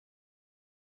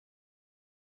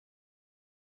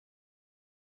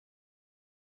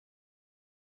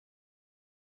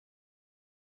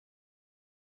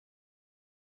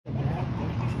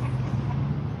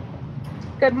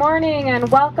Good morning and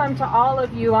welcome to all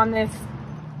of you on this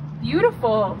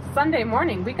beautiful Sunday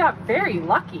morning. We got very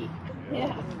lucky.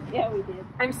 Yeah, we did.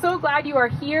 I'm so glad you are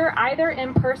here either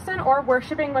in person or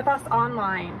worshiping with us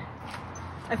online.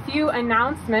 A few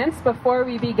announcements before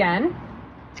we begin.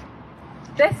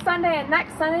 This Sunday and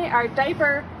next Sunday are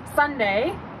Diaper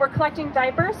Sunday. We're collecting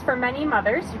diapers for many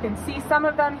mothers. You can see some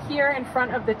of them here in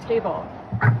front of the table.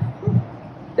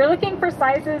 They're looking for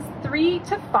sizes 3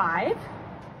 to 5.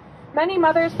 Many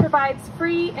Mothers provides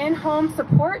free in-home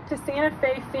support to Santa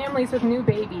Fe families with new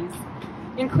babies,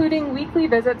 including weekly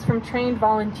visits from trained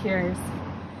volunteers.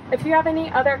 If you have any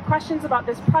other questions about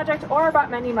this project or about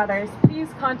Many Mothers, please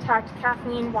contact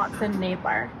Kathleen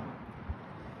Watson-Nadler.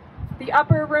 The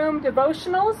Upper Room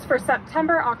devotionals for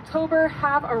September, October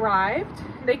have arrived.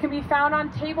 They can be found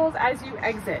on tables as you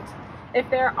exit. If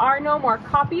there are no more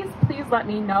copies, please let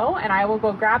me know and I will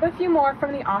go grab a few more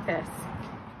from the office.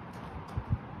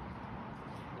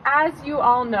 As you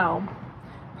all know,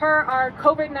 per our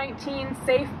COVID-19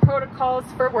 safe protocols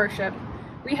for worship,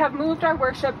 we have moved our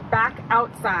worship back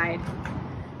outside.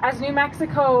 As New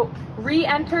Mexico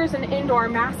re-enters an indoor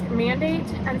mask mandate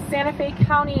and Santa Fe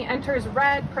County enters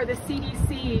red per the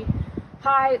CDC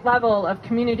high level of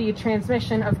community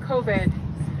transmission of COVID,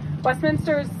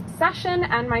 Westminster's session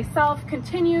and myself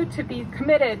continue to be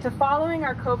committed to following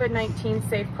our COVID-19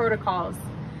 safe protocols.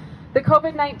 The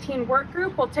COVID-19 work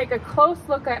group will take a close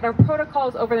look at our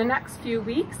protocols over the next few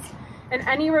weeks, and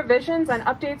any revisions and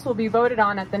updates will be voted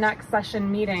on at the next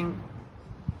session meeting.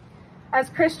 As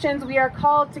Christians, we are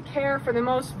called to care for the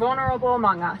most vulnerable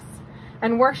among us,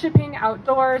 and worshiping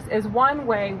outdoors is one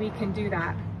way we can do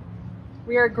that.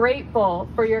 We are grateful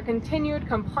for your continued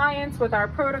compliance with our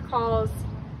protocols.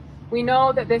 We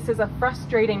know that this is a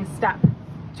frustrating step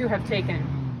to have taken.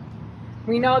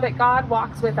 We know that God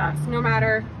walks with us no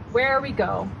matter where we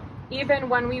go, even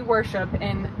when we worship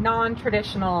in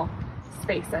non-traditional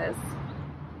spaces.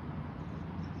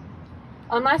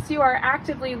 Unless you are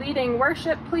actively leading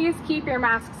worship, please keep your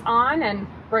masks on, and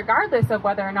regardless of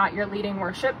whether or not you're leading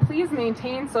worship, please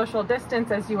maintain social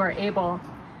distance as you are able.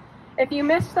 If you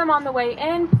missed them on the way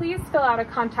in, please fill out a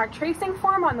contact tracing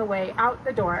form on the way out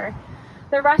the door.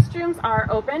 The restrooms are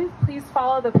open. Please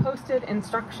follow the posted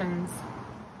instructions.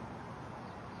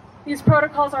 These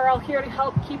protocols are all here to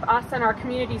help keep us and our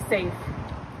community safe.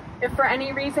 If for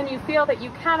any reason you feel that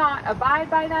you cannot abide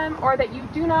by them or that you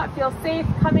do not feel safe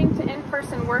coming to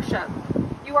in-person worship,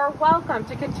 you are welcome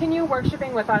to continue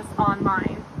worshiping with us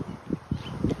online.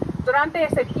 Durante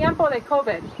ese tiempo de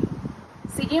COVID,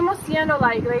 seguimos siendo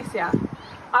la iglesia,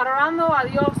 adorando a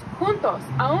Dios juntos,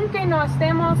 aunque no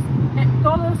estemos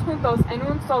todos juntos en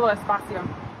un solo espacio.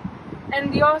 En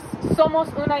Dios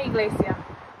somos una iglesia,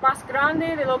 más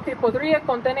grande de lo que podría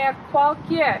contener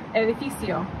cualquier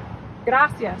edificio.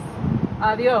 Gracias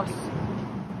a Dios.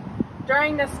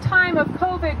 During this time of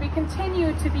COVID, we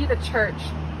continue to be the church,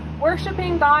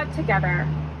 worshiping God together,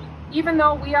 even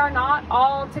though we are not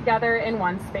all together in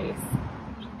one space.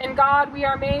 In God, we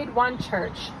are made one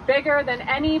church, bigger than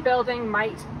any building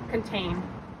might contain.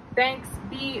 Thanks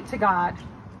be to God.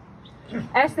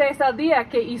 Este es el día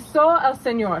que hizo el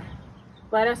Señor.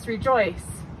 Let us rejoice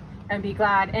and be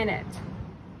glad in it.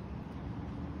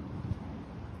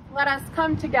 Let us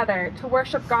come together to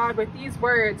worship God with these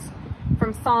words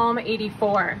from Psalm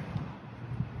 84.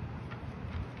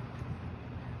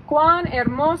 Cuán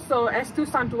hermoso es tu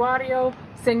santuario,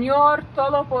 Señor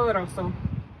Todopoderoso.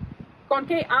 Con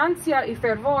qué ansia y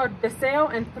fervor deseo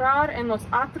entrar en los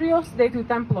atrios de tu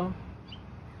templo.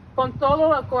 Con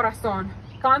todo el corazón,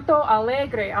 canto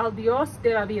alegre al Dios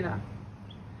de la vida.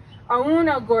 Aún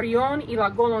el gorrión y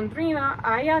la golondrina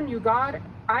hayan lugar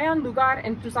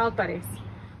en tus altares,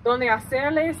 donde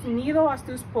hacerles nido a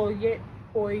tus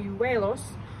polluelos,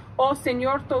 oh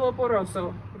Señor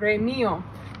Todopoderoso, Rey mío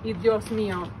y Dios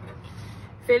mío.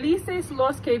 Felices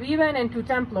los que viven en tu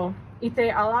templo y te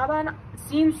alaban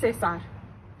sin cesar.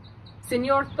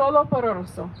 Señor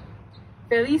Todopoderoso,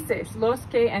 felices los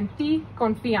que en ti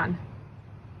confían.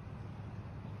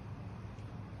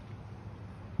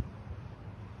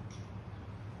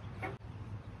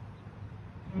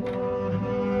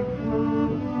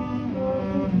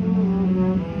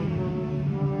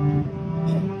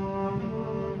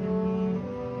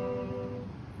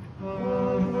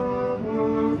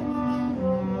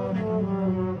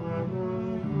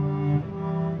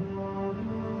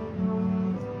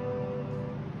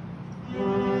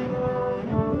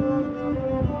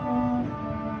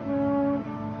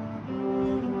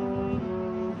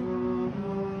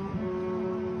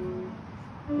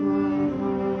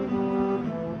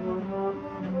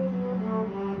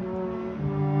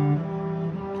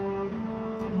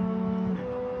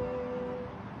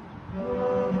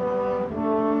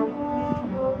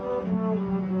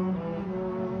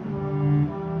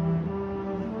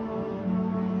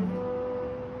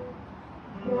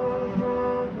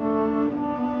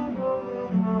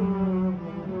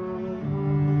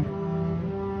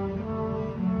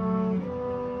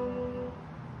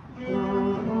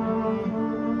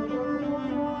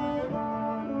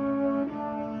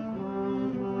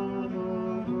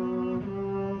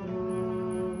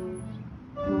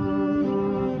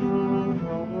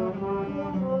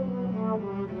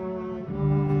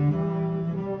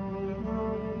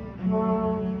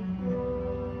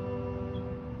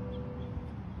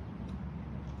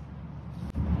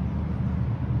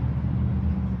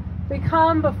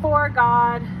 come before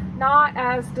God not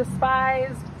as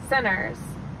despised sinners,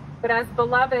 but as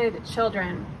beloved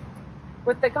children.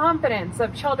 With the confidence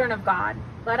of children of God,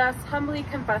 let us humbly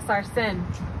confess our sin.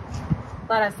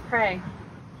 Let us pray.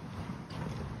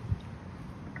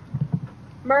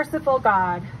 Merciful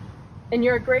God, in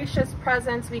your gracious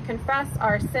presence we confess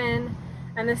our sin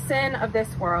and the sin of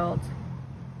this world.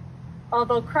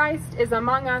 Although Christ is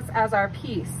among us as our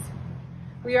peace,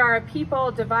 we are a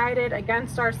people divided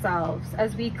against ourselves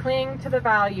as we cling to the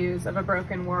values of a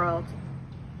broken world.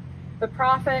 The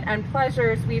profit and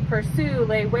pleasures we pursue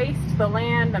lay waste the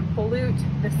land and pollute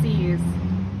the seas.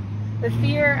 The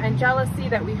fear and jealousy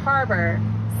that we harbor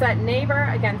set neighbor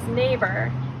against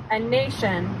neighbor and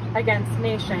nation against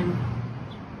nation.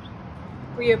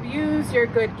 We abuse your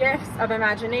good gifts of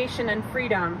imagination and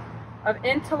freedom, of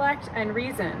intellect and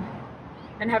reason,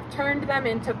 and have turned them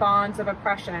into bonds of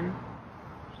oppression.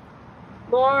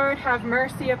 Lord, have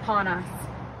mercy upon us.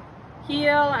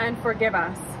 Heal and forgive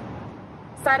us.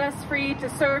 Set us free to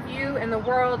serve you in the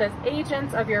world as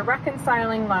agents of your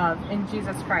reconciling love in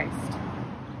Jesus Christ.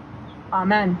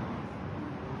 Amen.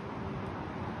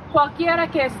 Cualquiera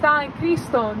que está en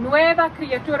Cristo, nueva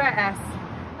criatura es.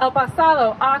 El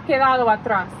pasado ha quedado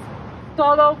atrás.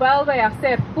 Todo vuelve a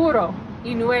ser puro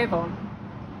y nuevo.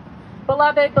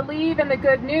 Beloved, believe in the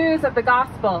good news of the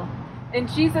gospel. In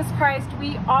Jesus Christ,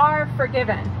 we are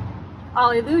forgiven.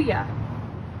 Alleluia.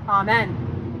 Amen.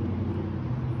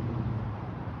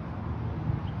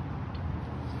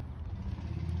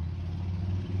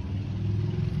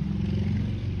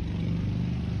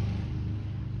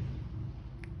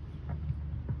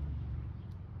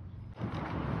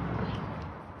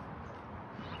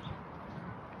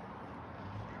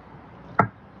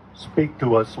 Speak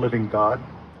to us, living God,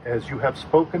 as you have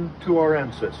spoken to our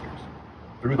ancestors,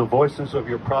 through the voices of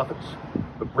your prophets,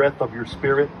 the breath of your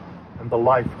Spirit, and the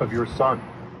life of your Son,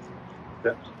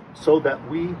 so that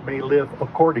we may live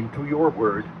according to your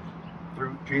word,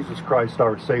 through Jesus Christ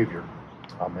our Savior.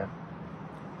 Amen.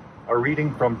 Our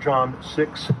reading from John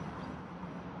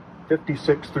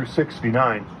 6:56 through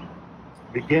 69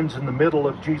 begins in the middle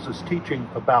of Jesus' teaching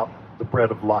about the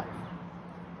bread of life.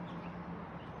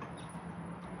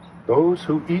 Those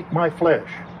who eat my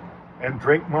flesh and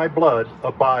drink my blood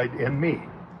abide in me,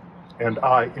 and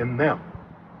I in them.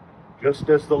 Just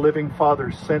as the living Father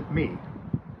sent me,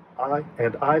 I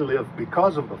live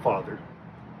because of the Father,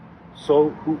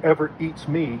 so whoever eats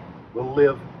me will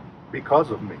live because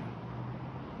of me.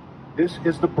 This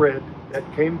is the bread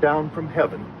that came down from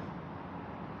heaven,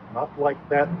 not like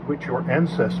that which your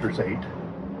ancestors ate,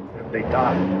 and they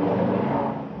died.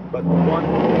 But the one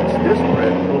who eats this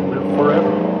bread will live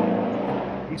forever.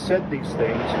 He said these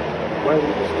things while he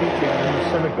was teaching in the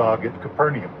synagogue at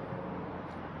Capernaum.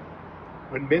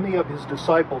 When many of his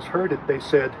disciples heard it, they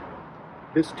said,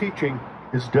 "This teaching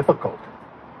is difficult.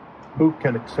 Who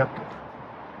can accept it?"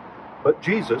 But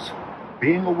Jesus,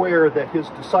 being aware that his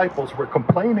disciples were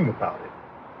complaining about it,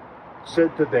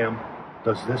 said to them,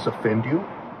 "Does this offend you?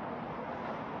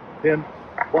 Then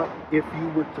what if you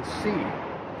were to see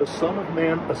the Son of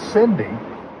Man ascending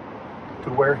to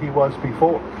where he was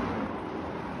before?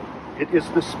 It is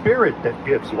the Spirit that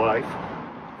gives life.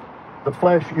 The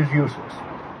flesh is useless.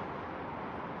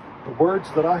 The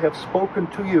words that I have spoken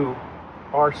to you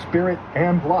are spirit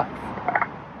and life.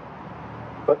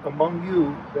 But among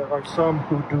you there are some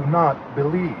who do not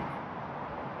believe."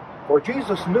 For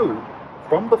Jesus knew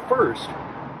from the first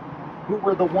who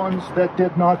were the ones that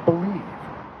did not believe,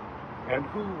 and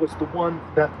who was the one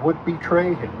that would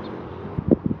betray him.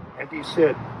 And he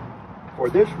said, "For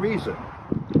this reason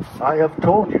I have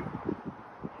told you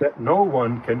that no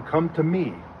one can come to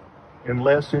me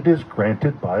unless it is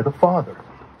granted by the Father."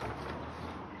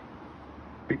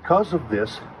 Because of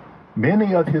this,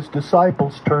 many of his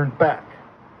disciples turned back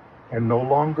and no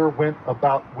longer went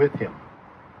about with him.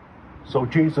 So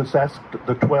Jesus asked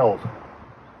the 12,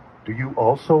 "Do you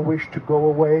also wish to go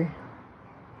away?"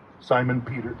 Simon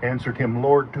Peter answered him,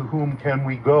 "Lord, to whom can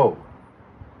we go?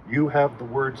 You have the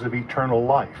words of eternal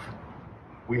life.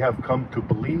 We have come to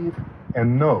believe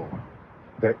and know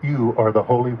that you are the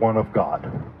Holy One of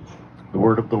God." The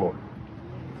word of the Lord.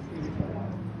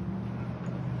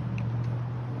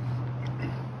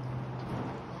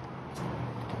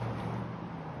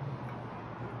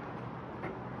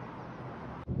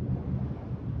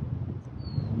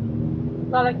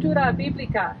 La lectura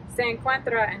bíblica se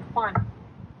encuentra en Juan.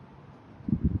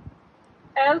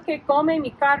 El que come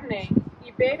mi carne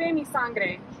y bebe mi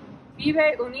sangre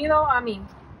vive unido a mí,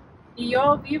 y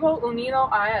yo vivo unido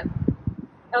a él.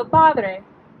 El Padre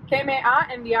que me ha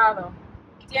enviado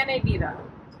tiene vida,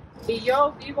 y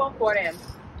yo vivo por él.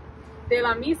 De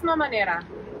la misma manera,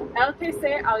 el que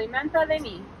se alimenta de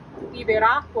mí,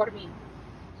 vivirá por mí.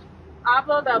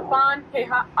 Hablo del pan que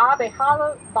ha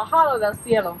bajado del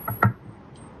cielo.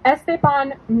 Este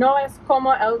pan no es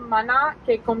como el maná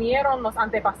que comieron los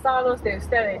antepasados de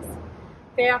ustedes,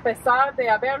 que a pesar de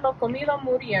haberlo comido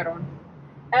murieron.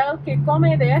 El que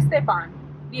come de este pan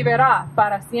vivirá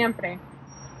para siempre.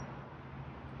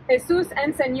 Jesús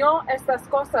enseñó estas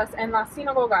cosas en la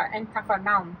sinagoga en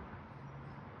Cafarnaum.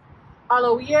 Al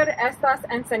oír estas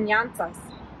enseñanzas,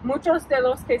 muchos de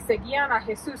los que seguían a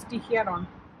Jesús dijeron: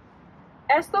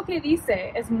 esto que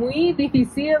dice es muy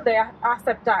difícil de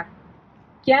aceptar.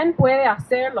 ¿Quién puede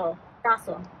hacerlo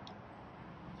caso?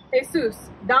 Jesús,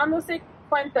 dándose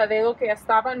cuenta de lo que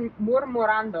estaban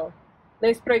murmurando,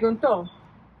 les preguntó: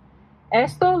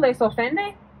 ¿esto les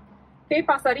ofende? ¿Qué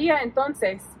pasaría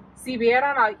entonces si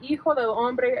vieran al Hijo del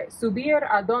Hombre subir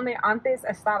a donde antes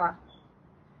estaba?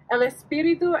 El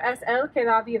Espíritu es el que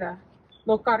da vida,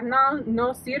 lo carnal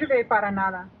no sirve para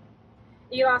nada.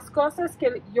 Y las cosas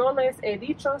que yo les he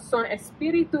dicho son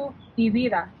espíritu y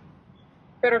vida.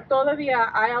 Pero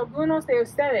todavía hay algunos de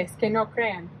ustedes que no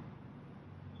creen.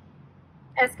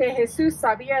 Es que Jesús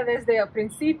sabía desde el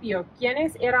principio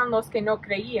quiénes eran los que no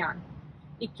creían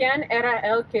y quién era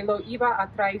el que lo iba a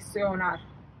traicionar.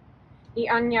 Y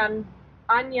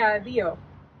añadió: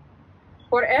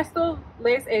 por esto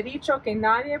les he dicho que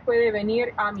nadie puede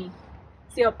venir a mí,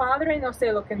 si el Padre no se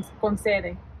lo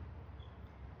concede.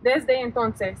 Desde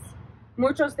entonces,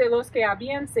 muchos de los que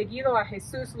habían seguido a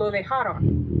Jesús lo dejaron,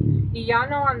 y ya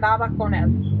no andaba con él.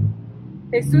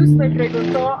 Jesús le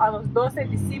preguntó a los 12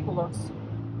 discípulos: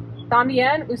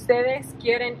 ¿también ustedes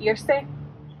quieren irse?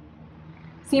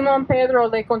 Simón Pedro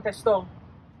le contestó: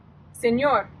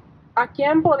 Señor, ¿a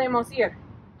quién podemos ir?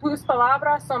 Tus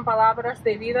palabras son palabras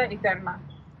de vida eterna.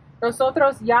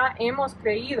 Nosotros ya hemos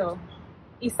creído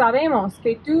y sabemos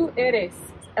que tú eres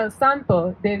el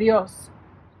Santo de Dios.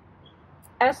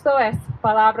 Esto es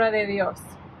palabra de Dios.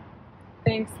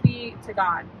 Thanks be to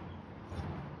God.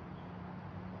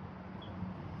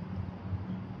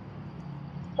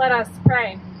 Let us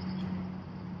pray.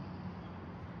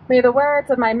 May the words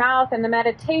of my mouth and the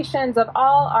meditations of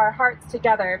all our hearts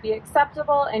together be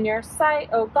acceptable in your sight,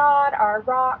 O God, our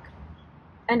rock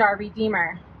and our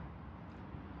Redeemer.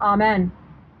 Amen.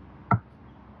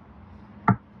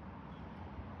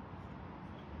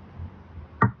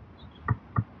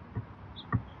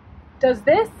 Does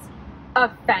this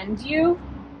offend you?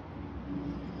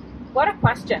 What a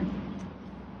question.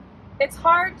 It's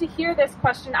hard to hear this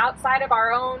question outside of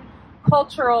our own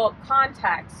cultural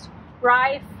context,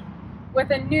 rife with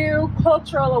a new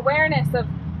cultural awareness of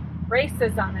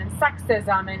racism and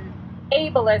sexism and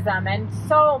ableism and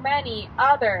so many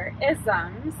other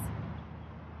isms.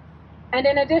 And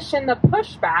in addition, the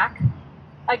pushback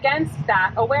against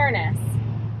that awareness.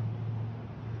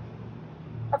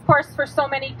 Of course, for so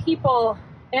many people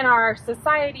in our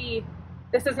society,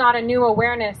 this is not a new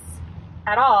awareness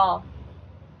at all.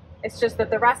 It's just that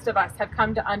the rest of us have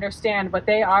come to understand what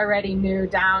they already knew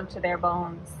down to their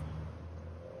bones.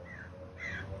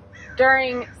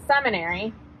 During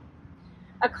seminary,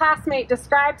 a classmate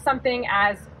described something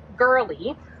as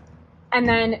girly and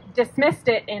then dismissed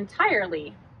it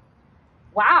entirely.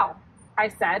 Wow, I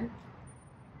said.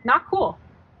 Not cool.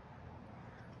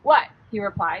 What? He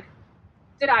replied.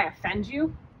 Did I offend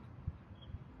you?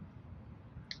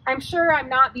 I'm sure I'm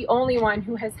not the only one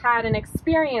who has had an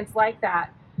experience like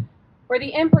that, where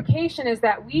the implication is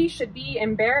that we should be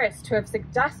embarrassed to have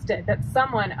suggested that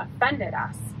someone offended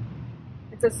us.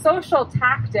 It's a social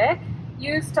tactic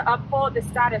used to uphold the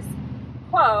status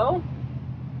quo.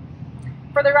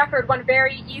 For the record, one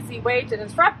very easy way to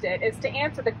disrupt it is to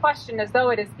answer the question as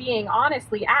though it is being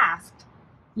honestly asked.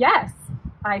 Yes,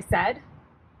 I said.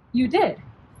 You did.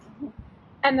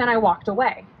 And then I walked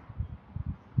away.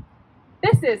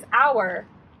 This is our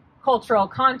cultural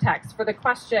context for the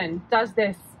question, does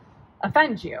this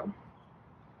offend you?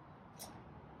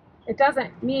 It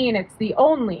doesn't mean it's the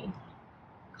only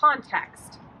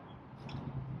context.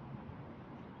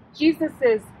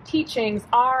 Jesus' teachings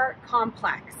are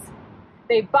complex.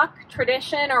 They buck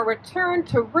tradition or return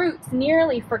to roots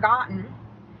nearly forgotten.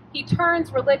 He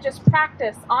turns religious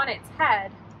practice on its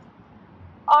head.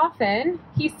 Often,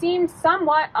 he seems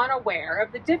somewhat unaware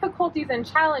of the difficulties and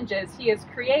challenges he is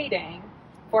creating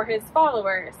for his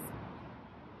followers.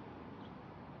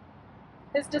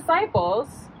 His disciples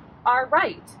are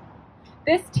right.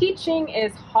 This teaching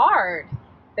is hard,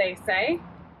 they say.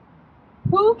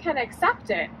 Who can accept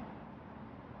it?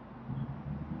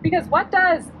 Because what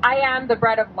does I am the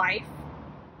bread of life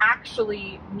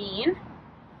actually mean?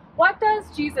 What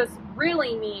does Jesus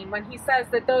really mean when he says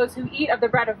that those who eat of the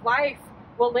bread of life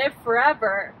will live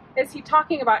forever? Is he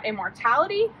talking about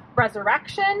immortality,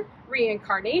 resurrection,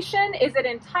 reincarnation? Is it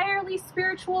entirely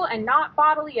spiritual and not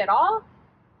bodily at all?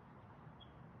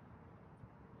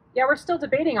 Yeah, we're still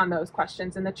debating on those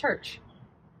questions in the church.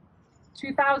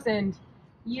 2,000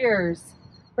 years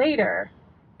later,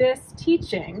 this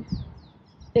teaching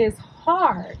is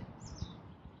hard.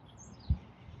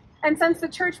 And since the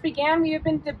church began, we have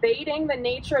been debating the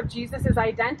nature of Jesus'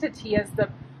 identity as the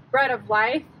bread of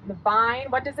life, the vine.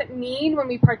 What does it mean when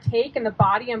we partake in the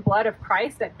body and blood of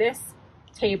Christ at this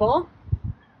table?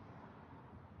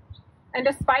 And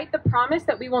despite the promise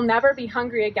that we will never be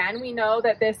hungry again, we know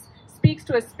that this speaks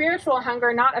to a spiritual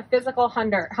hunger, not a physical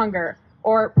hunger.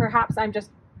 Or perhaps I'm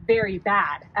just very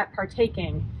bad at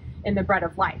partaking in the bread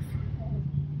of life.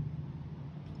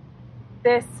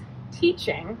 This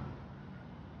teaching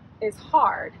is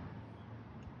hard.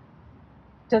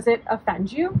 Does it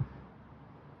offend you?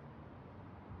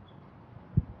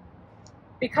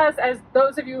 Because as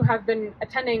those of you who have been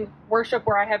attending worship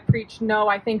where I have preached know,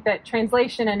 I think that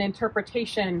translation and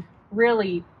interpretation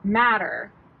really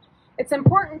matter. It's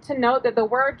important to note that the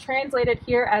word translated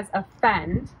here as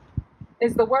offend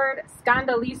is the word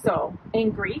skandalizo in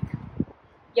Greek.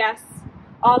 Yes,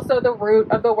 also the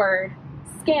root of the word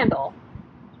scandal.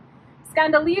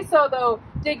 Scandalizo, though,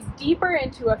 digs deeper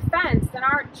into offense than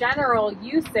our general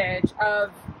usage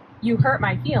of "you hurt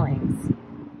my feelings."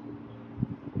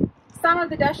 Some of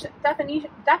the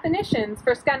definitions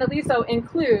for scandalizo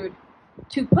include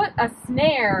to put a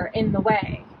snare in the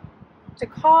way, to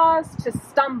cause to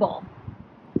stumble,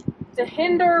 to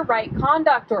hinder right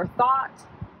conduct or thought,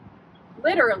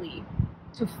 literally,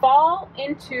 to fall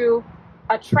into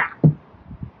a trap.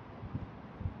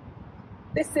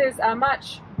 This is a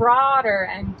much broader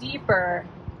and deeper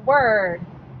word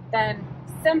than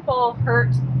simple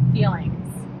hurt feelings.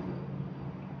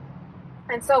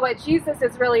 And so what Jesus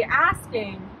is really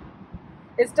asking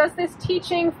is, does this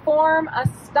teaching form a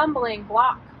stumbling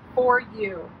block for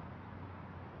you?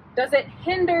 Does it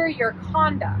hinder your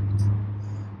conduct?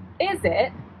 Is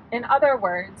it, in other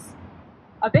words,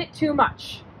 a bit too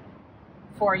much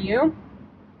for you?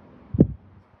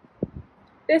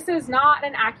 This is not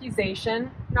an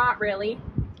accusation, not really.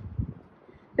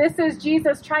 This is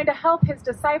Jesus trying to help his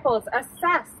disciples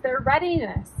assess their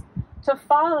readiness to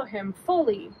follow him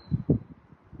fully.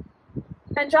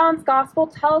 And John's gospel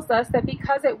tells us that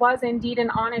because it was indeed an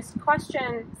honest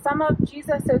question, some of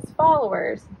Jesus'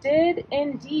 followers did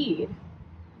indeed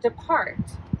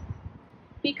depart.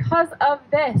 Because of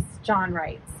this, John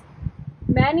writes,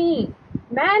 many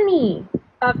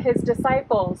of his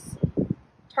disciples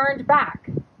turned back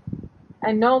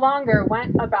and no longer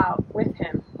went about with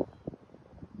him.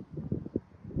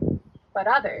 But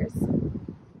others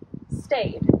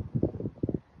stayed.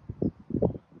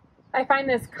 I find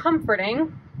this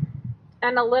comforting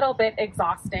and a little bit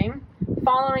exhausting.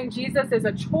 Following Jesus is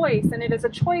a choice, and it is a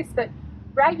choice that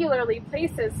regularly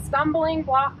places stumbling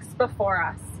blocks before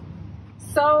us.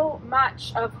 So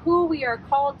much of who we are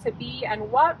called to be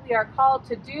and what we are called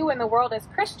to do in the world as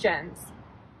Christians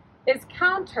is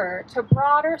counter to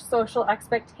broader social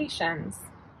expectations.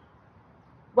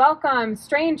 Welcome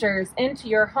strangers into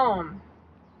your home.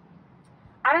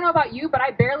 I don't know about you, but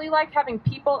I barely like having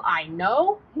people I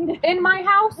know in my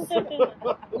house,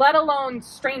 let alone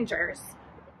strangers.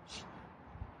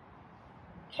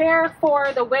 Care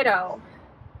for the widow,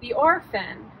 the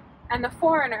orphan, and the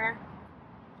foreigner.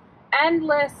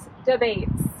 Endless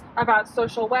debates about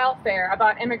social welfare,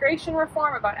 about immigration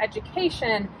reform, about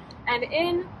education, and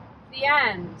in the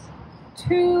end,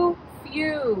 too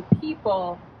few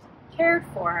people cared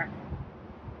for.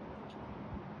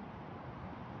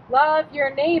 Love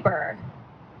your neighbor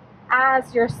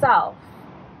as yourself,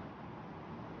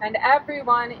 and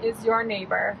everyone is your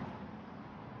neighbor,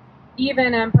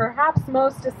 even and perhaps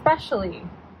most especially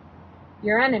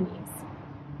your enemies.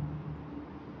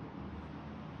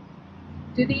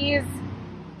 Do these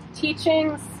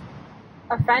teachings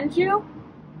offend you?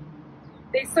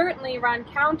 They certainly run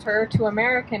counter to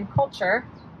American culture.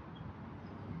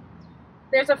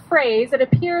 There's a phrase that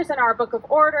appears in our Book of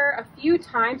Order a few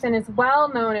times and is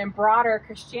well known in broader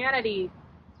Christianity,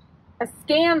 a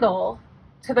scandal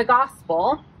to the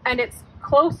gospel and its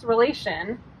close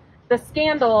relation, the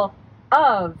scandal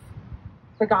of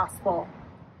the gospel.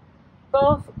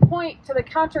 Both point to the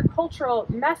countercultural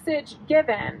message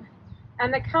given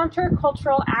and the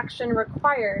countercultural action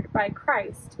required by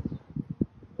Christ.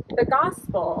 The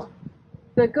gospel,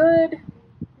 the good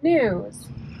news,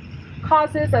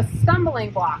 causes a stumbling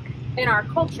block in our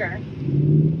culture,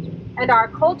 and our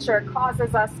culture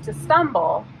causes us to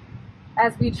stumble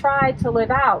as we try to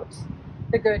live out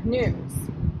the good news?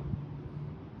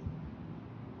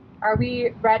 Are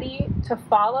we ready to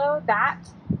follow that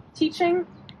teaching?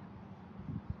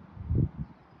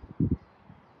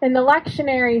 In the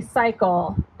lectionary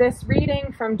cycle, this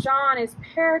reading from John is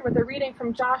paired with a reading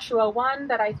from Joshua 1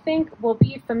 that I think will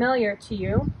be familiar to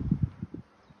you.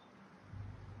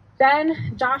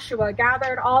 Then Joshua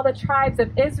gathered all the tribes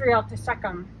of Israel to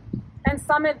Shechem and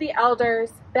summoned the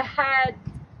elders, the heads,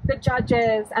 the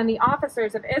judges, and the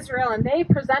officers of Israel, and they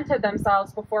presented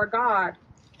themselves before God.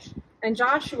 And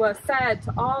Joshua said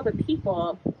to all the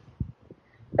people,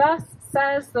 "Thus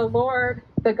says the Lord,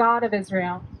 the God of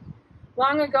Israel,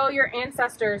 long ago your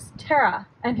ancestors, Terah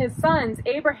and his sons,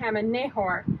 Abraham and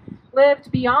Nahor,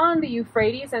 lived beyond the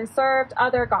Euphrates and served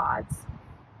other gods.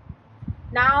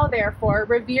 Now, therefore,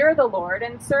 revere the Lord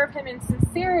and serve him in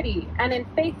sincerity and in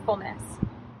faithfulness.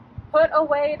 Put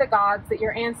away the gods that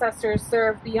your ancestors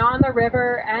served beyond the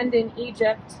river and in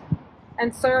Egypt,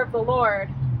 and serve the Lord.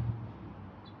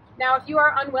 Now, if you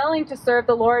are unwilling to serve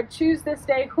the Lord, choose this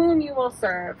day whom you will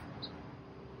serve,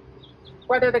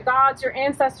 whether the gods your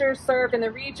ancestors served in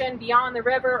the region beyond the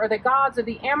river or the gods of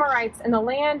the Amorites in the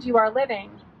land you are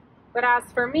living. But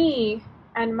as for me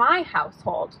and my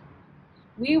household,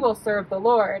 we will serve the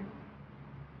Lord."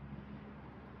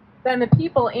 Then the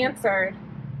people answered,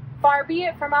 "Far be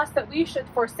it from us that we should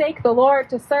forsake the Lord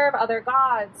to serve other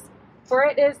gods, for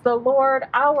it is the Lord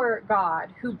our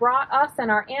God who brought us and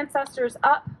our ancestors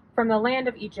up from the land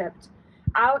of Egypt,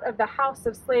 out of the house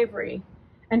of slavery,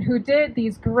 and who did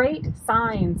these great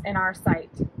signs in our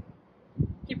sight.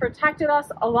 He protected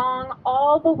us along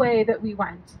all the way that we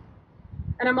went,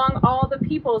 and among all the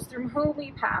peoples through whom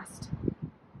we passed.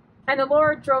 And the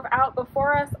Lord drove out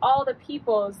before us all the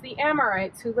peoples, the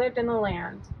Amorites who lived in the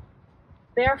land.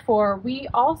 Therefore, we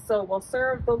also will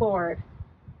serve the Lord,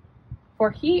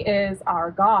 for he is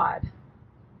our God.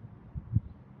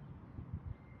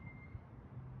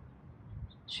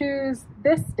 Choose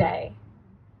this day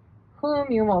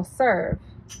whom you will serve."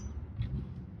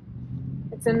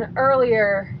 It's an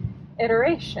earlier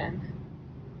iteration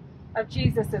of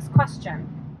Jesus'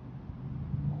 question.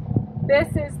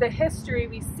 This is the history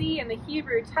we see in the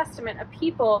Hebrew Testament of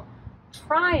people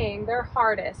trying their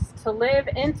hardest to live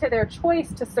into their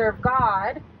choice to serve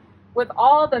God, with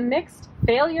all the mixed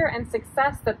failure and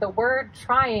success that the word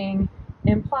trying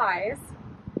implies.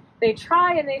 They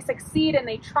try and they succeed, and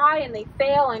they try and they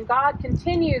fail, and God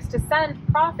continues to send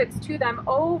prophets to them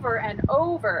over and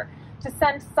over, to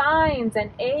send signs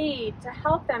and aid to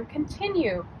help them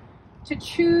continue to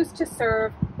choose to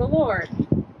serve the Lord.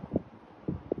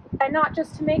 And not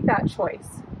just to make that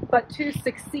choice, but to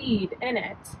succeed in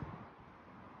it.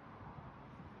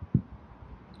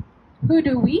 Who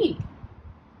do we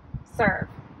serve?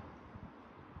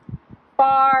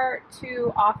 Far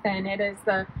too often it is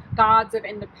the gods of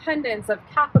independence, of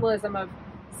capitalism, of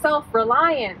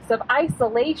self-reliance, of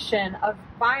isolation, of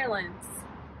violence.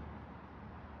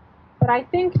 But I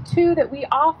think too that we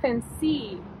often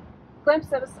see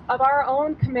glimpses of our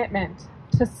own commitment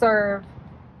to serve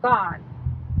God.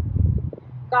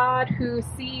 God who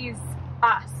sees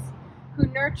us, who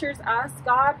nurtures us,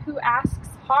 God who asks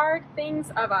hard things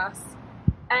of us,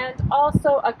 and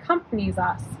also accompanies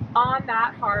us on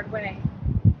that hard way.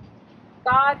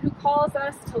 God who calls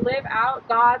us to live out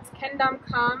God's kingdom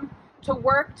come, to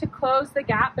work to close the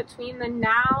gap between the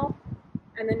now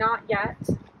and the not yet.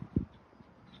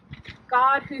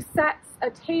 God who sets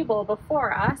a table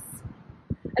before us,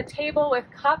 a table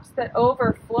with cups that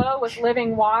overflow with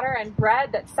living water and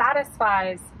bread that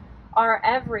satisfies our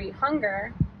every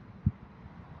hunger.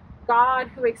 God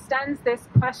who extends this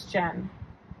question,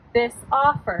 this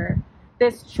offer,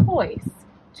 this choice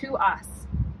to us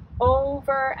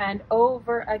over and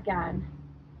over again.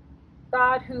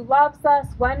 God who loves us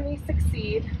when we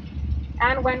succeed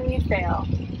and when we fail,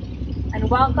 and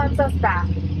welcomes us back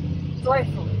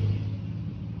joyfully.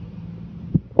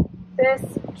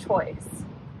 This choice,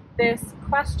 this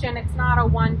question, it's not a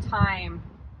one-time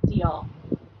deal.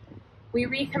 We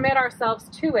recommit ourselves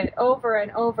to it over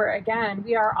and over again.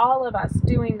 We are all of us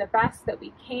doing the best that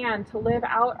we can to live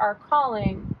out our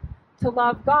calling, to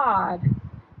love God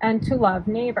and to love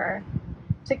neighbor,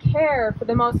 to care for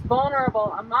the most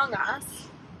vulnerable among us,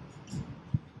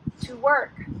 to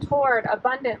work toward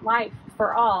abundant life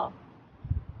for all.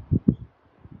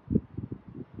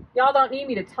 Y'all don't need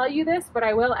me to tell you this, but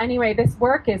I will anyway. This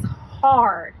work is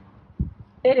hard.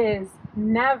 It is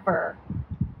never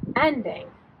ending.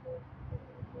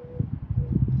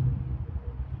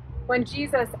 When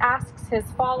Jesus asks his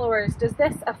followers, "Does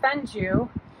this offend you?"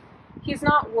 he's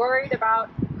not worried about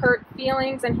hurt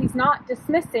feelings, and he's not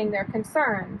dismissing their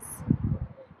concerns.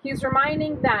 He's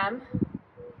reminding them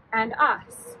and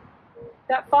us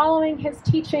that following his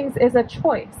teachings is a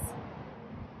choice.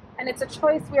 And it's a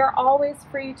choice we are always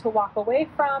free to walk away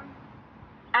from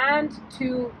and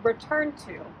to return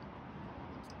to.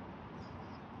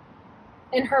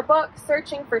 In her book,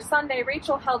 Searching for Sunday,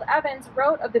 Rachel Held Evans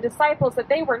wrote of the disciples that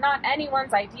they were not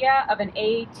anyone's idea of an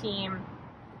A team.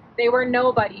 They were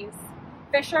nobodies,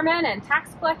 fishermen and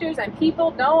tax collectors and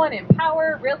people no one in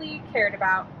power really cared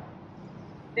about.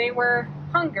 They were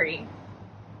hungry,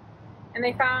 and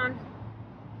they found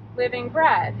living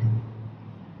bread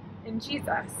in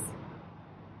Jesus.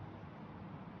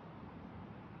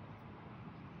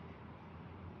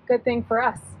 Good thing for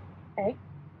us, eh?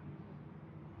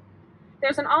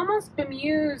 There's an almost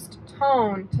bemused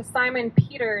tone to Simon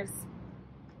Peter's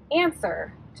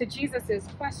answer to Jesus'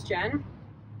 question,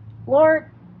 Lord,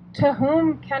 to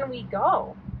whom can we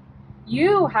go?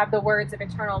 You have the words of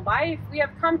eternal life. We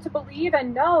have come to believe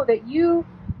and know that you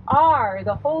are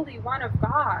the Holy One of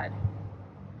God.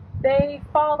 They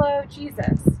follow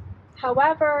Jesus,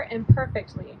 however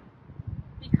imperfectly,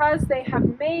 because they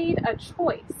have made a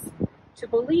choice to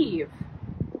believe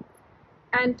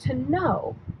and to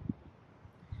know.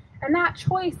 And that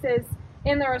choice is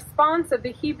in the response of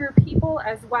the Hebrew people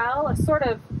as well, a sort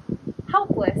of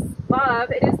helpless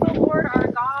love. It is the Lord our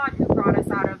God who brought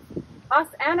us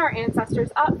and our ancestors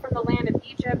up from the land of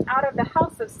Egypt, out of the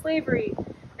house of slavery,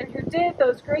 and who did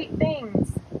those great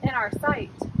things in our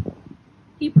sight.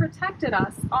 He protected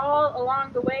us all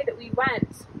along the way that we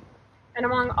went, and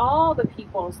among all the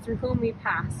peoples through whom we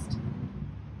passed.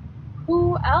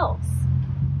 Who else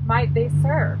might they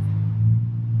serve?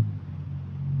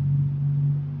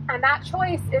 And that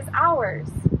choice is ours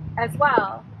as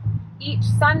well. Each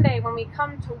Sunday when we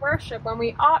come to worship, when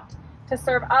we opt to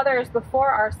serve others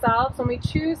before ourselves, when we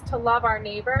choose to love our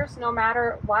neighbors no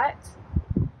matter what,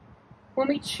 when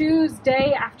we choose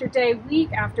day after day,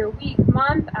 week after week,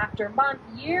 month after month,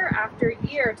 year after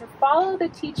year to follow the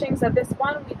teachings of this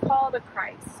one we call the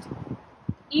Christ,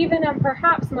 even and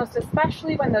perhaps most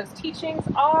especially when those teachings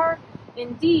are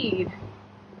indeed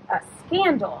a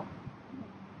scandal,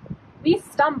 we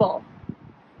stumble,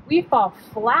 we fall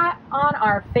flat on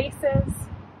our faces,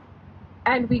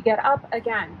 and we get up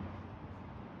again.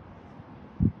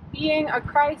 Being a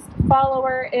Christ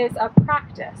follower is a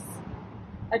practice,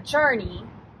 a journey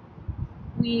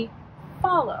we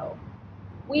follow.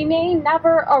 We may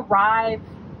never arrive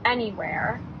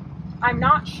anywhere. I'm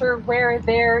not sure where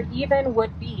there even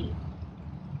would be.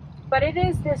 But it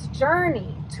is this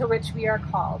journey to which we are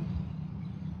called.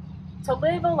 To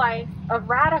live a life of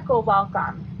radical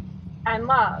welcome and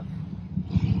love,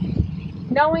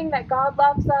 knowing that God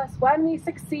loves us when we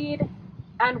succeed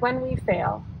and when we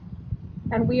fail,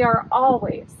 and we are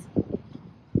always,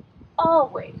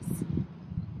 always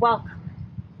welcome.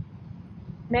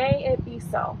 May it be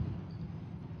so.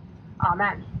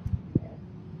 Amen.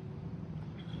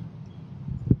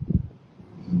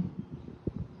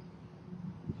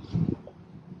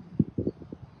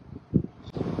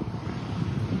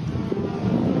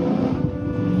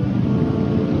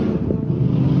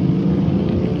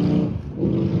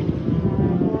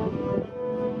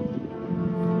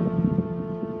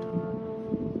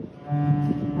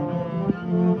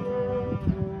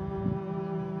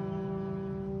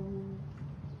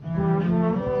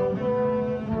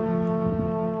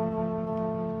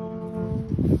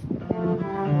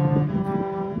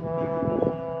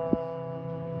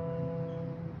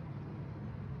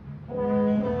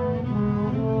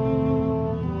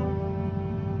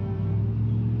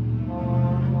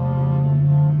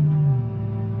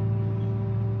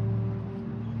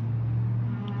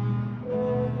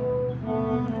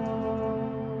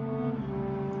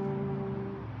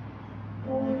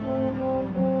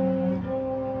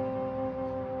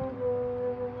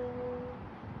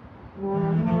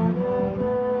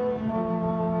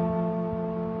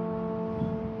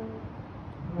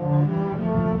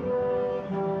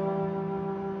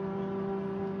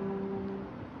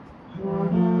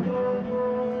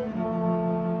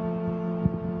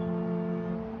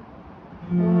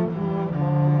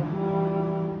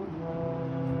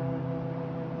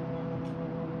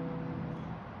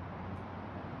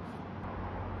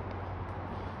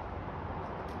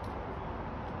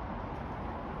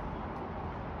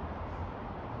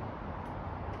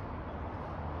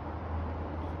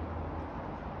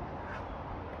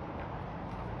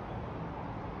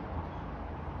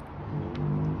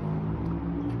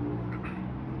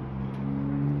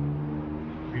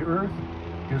 The earth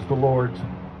is the Lord's,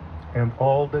 and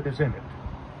all that is in it,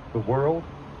 the world,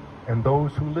 and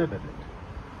those who live in it.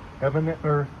 Heaven and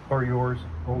earth are yours,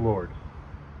 O Lord,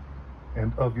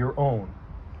 and of your own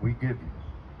we give you.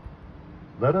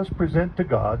 Let us present to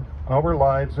God our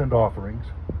lives and offerings,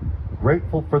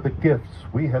 grateful for the gifts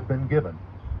we have been given.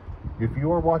 If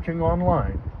you are watching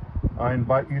online, I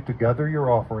invite you to gather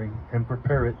your offering and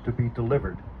prepare it to be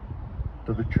delivered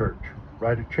to the church.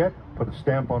 Write a check, put a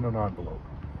stamp on an envelope.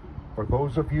 For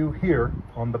those of you here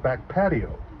on the back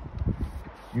patio,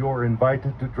 you are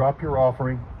invited to drop your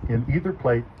offering in either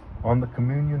plate on the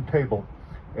communion table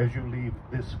as you leave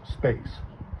this space.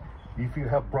 If you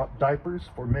have brought diapers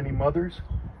for many mothers,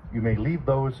 you may leave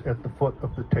those at the foot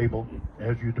of the table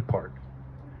as you depart.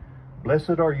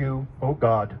 Blessed are you, O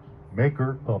God,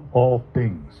 maker of all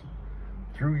things.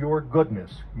 Through your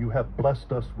goodness, you have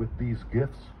blessed us with these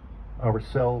gifts,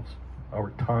 ourselves,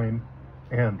 our time,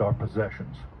 and our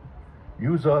possessions.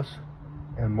 Use us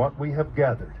and what we have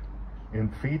gathered in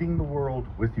feeding the world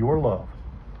with your love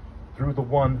through the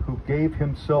one who gave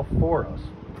himself for us,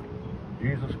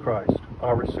 Jesus Christ,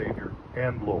 our Savior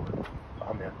and Lord.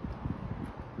 Amen.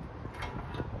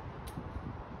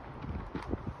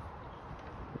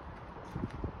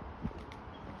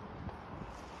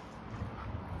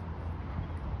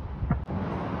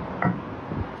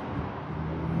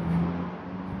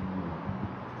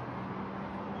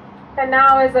 And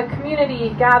now, as a community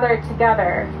gathered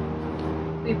together,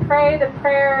 we pray the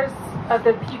prayers of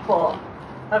the people,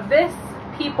 of this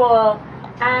people,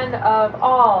 and of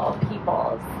all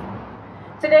peoples.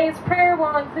 Today's prayer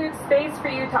will include space for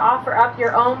you to offer up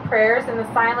your own prayers in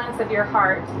the silence of your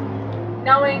heart,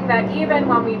 knowing that even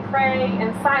when we pray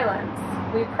in silence,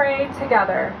 we pray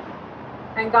together,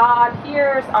 and God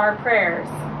hears our prayers.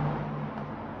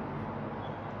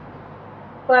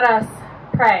 Let us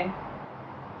pray.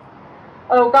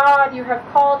 O God, you have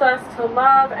called us to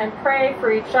love and pray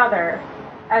for each other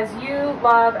as you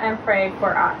love and pray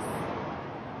for us.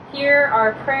 Hear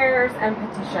our prayers and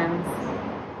petitions.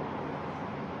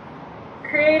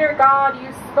 Creator God,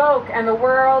 you spoke and the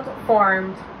world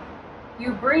formed.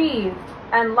 You breathed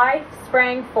and life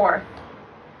sprang forth.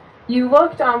 You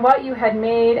looked on what you had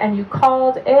made and you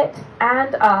called it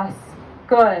and us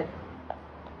good.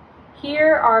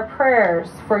 Hear our prayers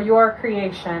for your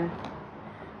creation,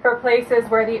 for places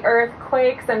where the earth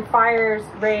quakes and fires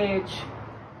rage,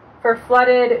 for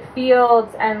flooded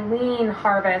fields and lean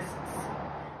harvests,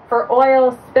 for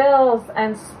oil spills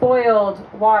and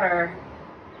spoiled water,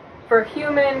 for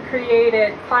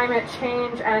human-created climate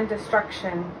change and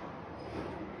destruction.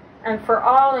 And for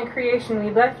all in creation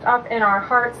we lift up in our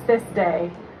hearts this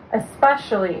day,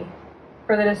 especially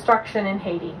for the destruction in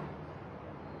Haiti.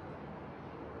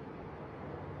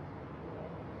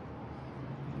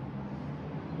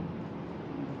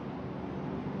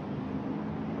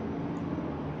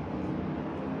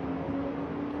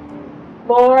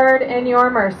 Lord, in your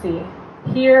mercy,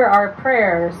 hear our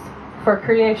prayers for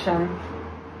creation.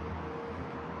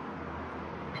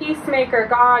 Peacemaker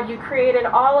God, you created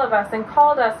all of us and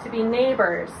called us to be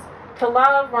neighbors, to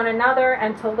love one another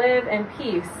and to live in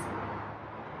peace.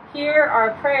 Hear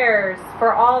our prayers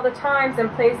for all the times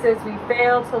and places we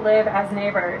fail to live as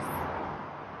neighbors,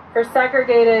 for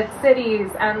segregated cities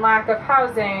and lack of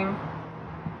housing,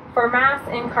 for mass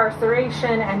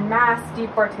incarceration and mass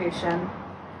deportation,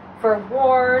 for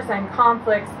wars and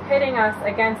conflicts pitting us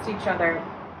against each other,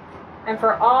 and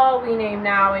for all we name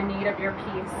now in need of your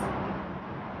peace,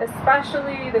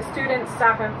 especially the students,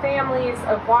 staff, and families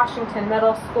of Washington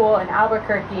Middle School in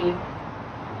Albuquerque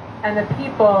and the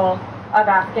people of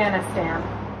Afghanistan.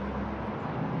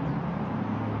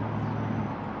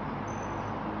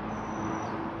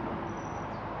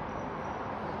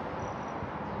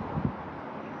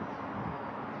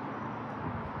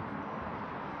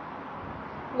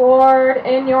 Lord,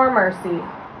 in your mercy,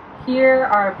 hear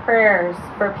our prayers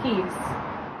for peace.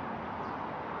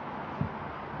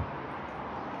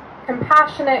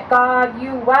 Compassionate God,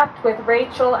 you wept with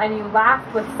Rachel and you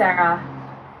laughed with Sarah.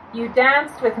 You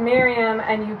danced with Miriam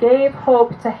and you gave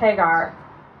hope to Hagar.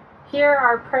 Hear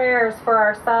our prayers for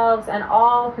ourselves and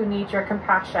all who need your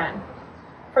compassion,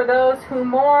 for those who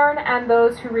mourn and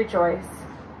those who rejoice,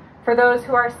 for those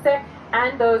who are sick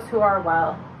and those who are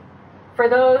well, for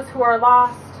those who are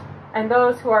lost and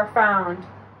those who are found,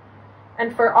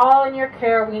 and for all in your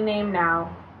care we name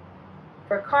now,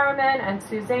 for Carmen and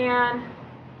Suzanne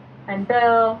and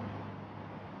Bill,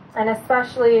 and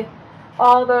especially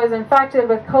all those infected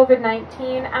with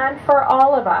COVID-19, and for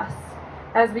all of us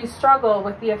as we struggle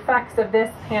with the effects of this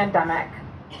pandemic.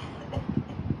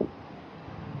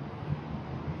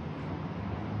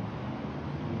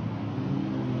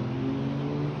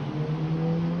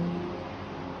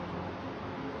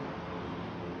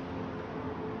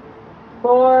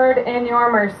 Lord, in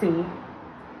your mercy,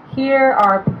 hear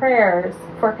our prayers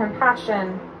for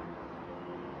compassion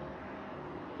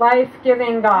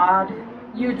Life-giving God,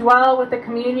 you dwell with the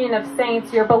communion of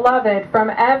saints, your beloved,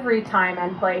 from every time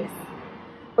and place.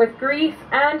 With grief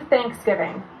and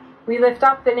thanksgiving, we lift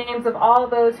up the names of all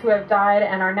those who have died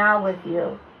and are now with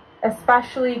you,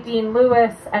 especially Dean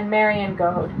Lewis and Marion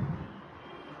Goad.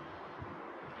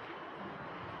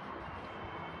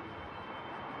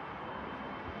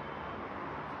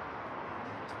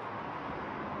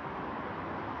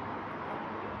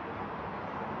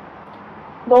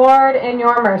 Lord, in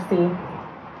your mercy,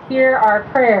 hear our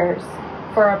prayers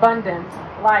for abundant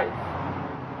life.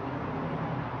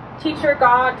 Teacher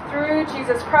God, through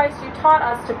Jesus Christ, you taught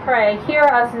us to pray. Hear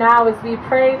us now as we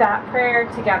pray that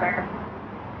prayer together.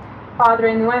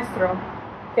 Padre nuestro,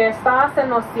 que estás en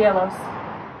los cielos,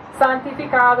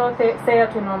 santificado sea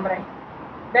tu nombre.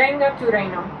 Venga tu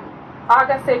reino.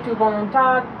 Hágase tu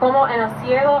voluntad, como en el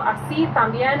cielo, así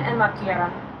también en la tierra.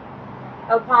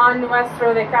 El pan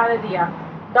nuestro de cada día,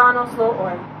 dánoslo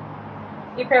hoy.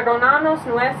 Y perdonanos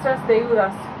nuestras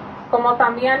deudas, como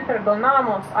también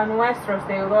perdonamos a nuestros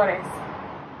deudores.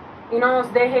 Y no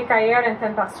nos deje caer en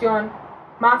tentación,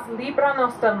 mas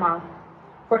líbranos del mal,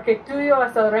 porque tuyo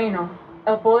es el reino,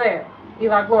 el poder y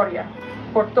la gloria,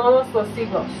 por todos los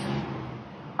siglos.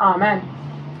 Amén.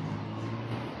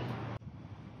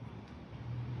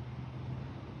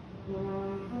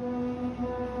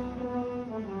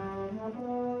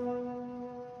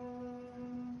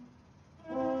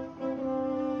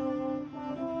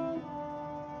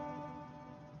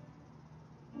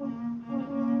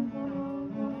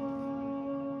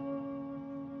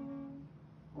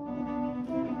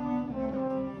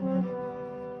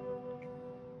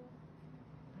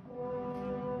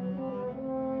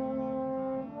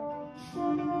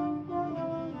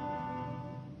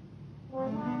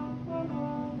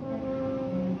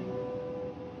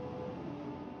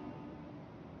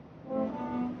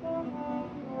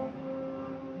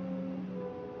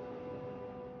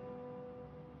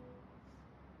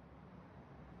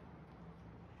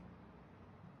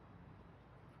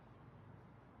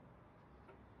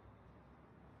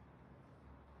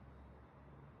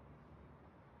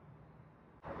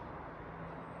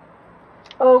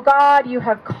 O God, you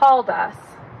have called us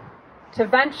to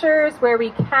ventures where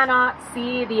we cannot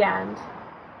see the end,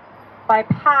 by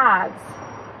paths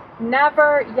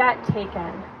never yet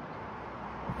taken,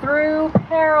 through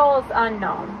perils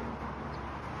unknown.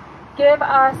 Give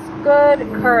us good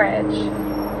courage,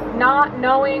 not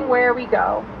knowing where we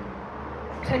go,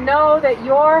 to know that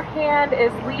your hand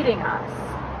is leading us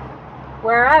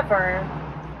wherever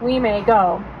we may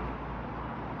go.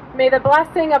 May the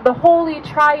blessing of the Holy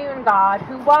Triune God,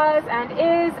 who was and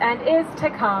is to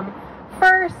come,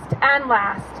 first and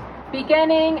last,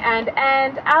 beginning and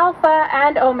end, Alpha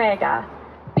and Omega,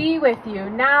 be with you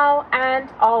now and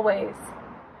always.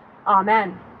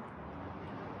 Amen.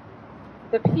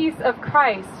 The peace of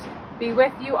Christ be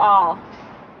with you all.